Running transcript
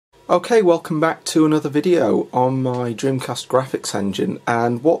Okay, welcome back to another video on my Dreamcast graphics engine,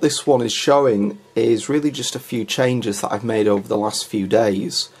 and what this one is showing is really just a few changes that I've made over the last few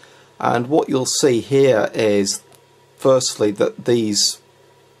days. And what you'll see here is firstly that these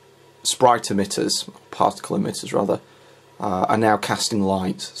sprite emitters, particle emitters rather, are now casting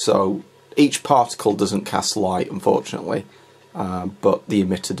light. So each particle doesn't cast light, unfortunately, but the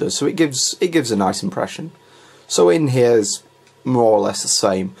emitter does, so it gives a nice impression. So in here is more or less the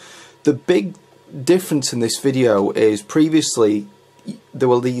same. The big difference in this video is previously there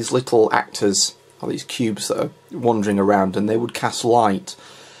were these little actors, or these cubes that are wandering around, and they would cast light,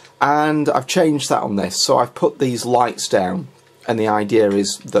 and I've changed that on this. So I've put these lights down, and the idea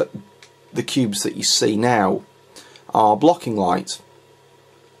is that the cubes that you see now are blocking light,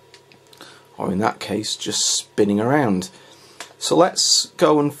 or in that case just spinning around. So let's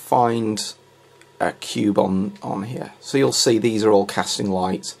go and find a cube on here. So you'll see these are all casting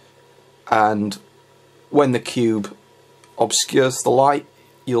light, and when the cube obscures the light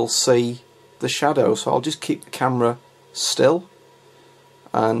you'll see the shadow. So I'll just keep the camera still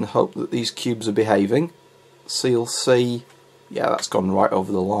and hope that these cubes are behaving. So you'll see, yeah, that's gone right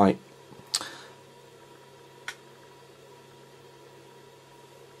over the light.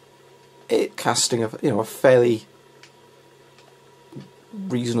 It casting a fairly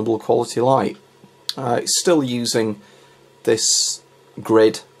reasonable quality light. It's still using this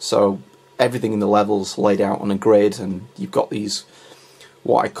grid, so everything in the levels laid out on a grid, and you've got these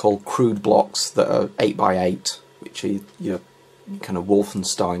what I call crude blocks that are 8x8, which are your kind of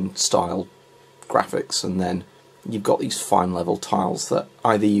Wolfenstein style graphics, and then you've got these fine level tiles that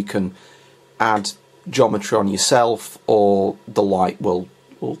either you can add geometry on yourself or the light will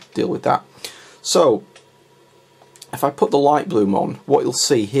deal with that. So if I put the light bloom on, what you'll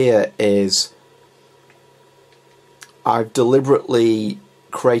see here is I've deliberately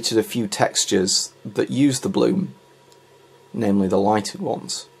created a few textures that use the bloom, namely the lighted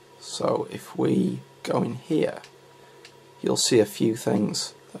ones. So if we go in here, you'll see a few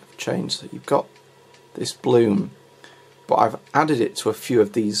things that have changed. So you've got this bloom, but I've added it to a few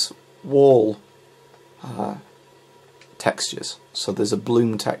of these wall textures. So there's a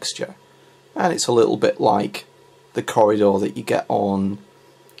bloom texture, and it's a little bit like the corridor that you get on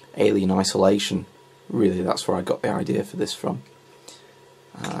Alien Isolation. Really, that's where I got the idea for this from.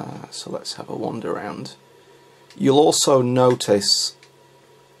 So let's have a wander around. You'll also notice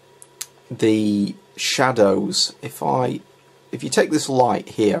the shadows. If you take this light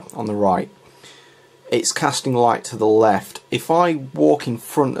here on the right, it's casting light to the left. If I walk in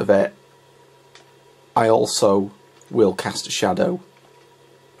front of it, I also will cast a shadow.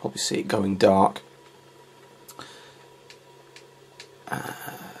 Probably see it going dark.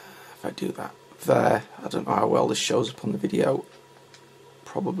 If I do that there, I don't know how well this shows up on the video.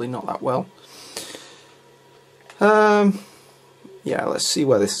 Probably not that well. Yeah, let's see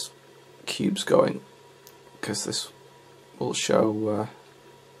where this cube's going, because this will show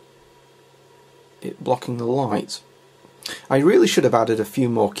it blocking the light. I really should have added a few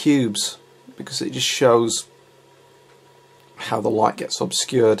more cubes, because it just shows how the light gets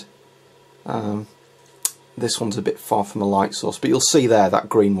obscured. This one's a bit far from a light source, but you'll see there that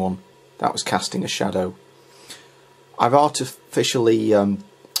green one, that was casting a shadow. I've artificially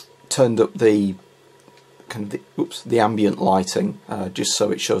turned up the the ambient lighting just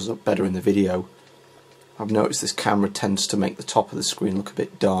so it shows up better in the video. I've noticed this camera tends to make the top of the screen look a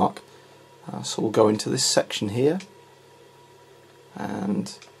bit dark, so we'll go into this section here,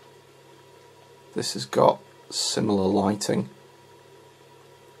 and this has got similar lighting.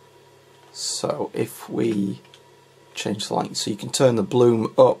 So if we change the lighting, so you can turn the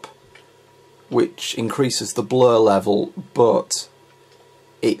bloom up, which increases the blur level, but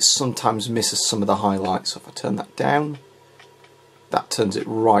it sometimes misses some of the highlights. So if I turn that down, that turns it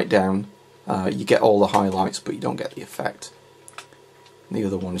right down. You get all the highlights, but you don't get the effect. And the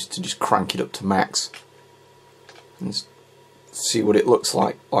other one is to just crank it up to max and see what it looks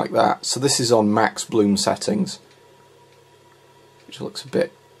like that. So this is on max bloom settings, which looks a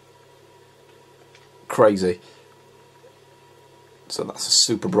bit crazy. So that's a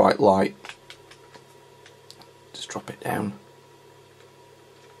super bright light. Just drop it down.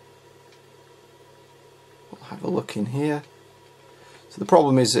 We'll have a look in here. So the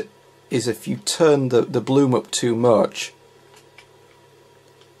problem is if you turn the bloom up too much,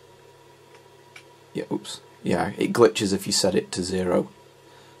 yeah, oops, yeah, it glitches if you set it to 0.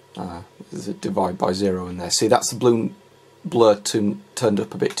 There's a divide by 0 in there. See, that's the bloom blur turned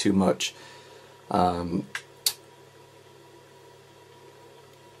up a bit too much.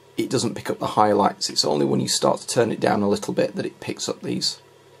 It doesn't pick up the highlights. It's only when you start to turn it down a little bit that it picks up these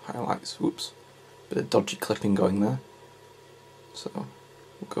highlights. Whoops, bit of dodgy clipping going there. So we'll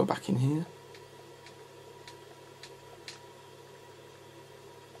go back in here.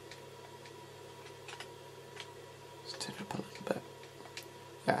 Let's turn it up a little bit.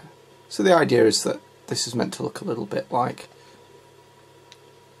 Yeah. So the idea is that this is meant to look a little bit like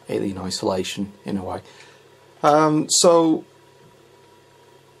Alien Isolation in a way. So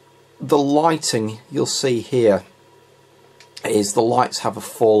the lighting you'll see here is the lights have a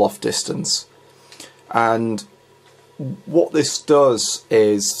fall off distance, and what this does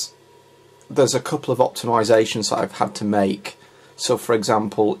is there's a couple of optimizations that I've had to make. So for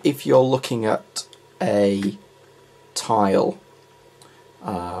example, if you're looking at a tile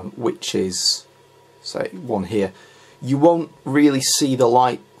which is, say, one here, you won't really see the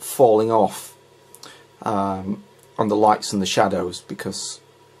light falling off on the lights and the shadows because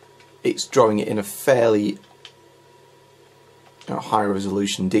it's drawing it in a fairly high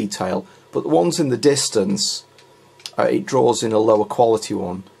resolution detail, but the ones in the distance it draws in a lower quality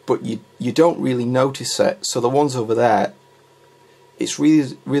one, but you don't really notice it. So the ones over there, it's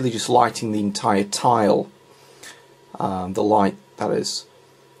really just lighting the entire tile, the light that is,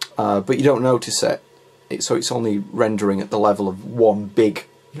 but you don't notice it. So it's only rendering at the level of one big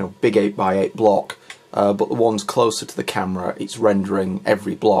 8x8 block, but the ones closer to the camera, it's rendering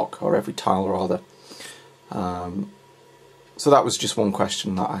every block, or every tile rather. So that was just one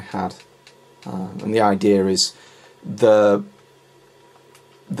question that I had, and the idea is the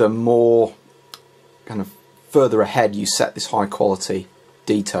more kind of further ahead you set this high quality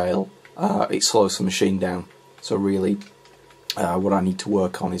detail, it slows the machine down. So really what I need to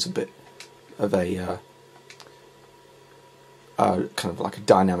work on is a bit of a kind of like a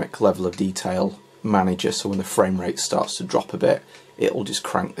dynamic level of detail manager, so when the frame rate starts to drop a bit, it'll just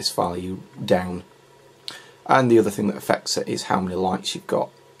crank this value down. And the other thing that affects it is how many lights you've got.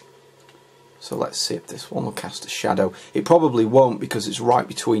 So let's see if this one will cast a shadow. It probably won't because it's right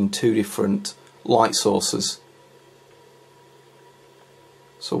between two different light sources.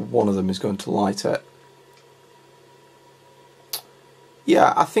 So one of them is going to light it.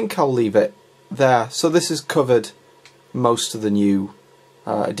 Yeah, I think I'll leave it there. So this has covered most of the new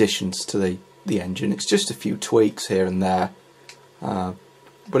additions to the engine. It's just a few tweaks here and there,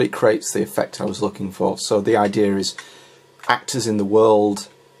 but it creates the effect I was looking for. So the idea is actors in the world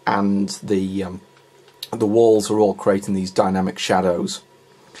and the walls are all creating these dynamic shadows,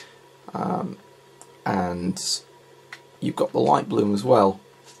 and you've got the light bloom as well.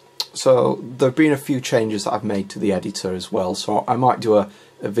 So there have been a few changes that I've made to the editor as well, so I might do a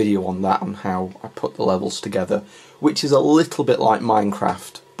video on that, on how I put the levels together, which is a little bit like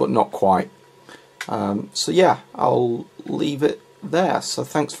Minecraft but not quite. So yeah, I'll leave it there. So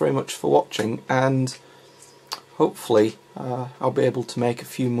thanks very much for watching, and hopefully I'll be able to make a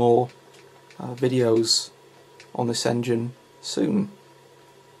few more videos on this engine soon.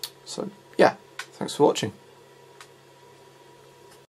 So yeah, thanks for watching.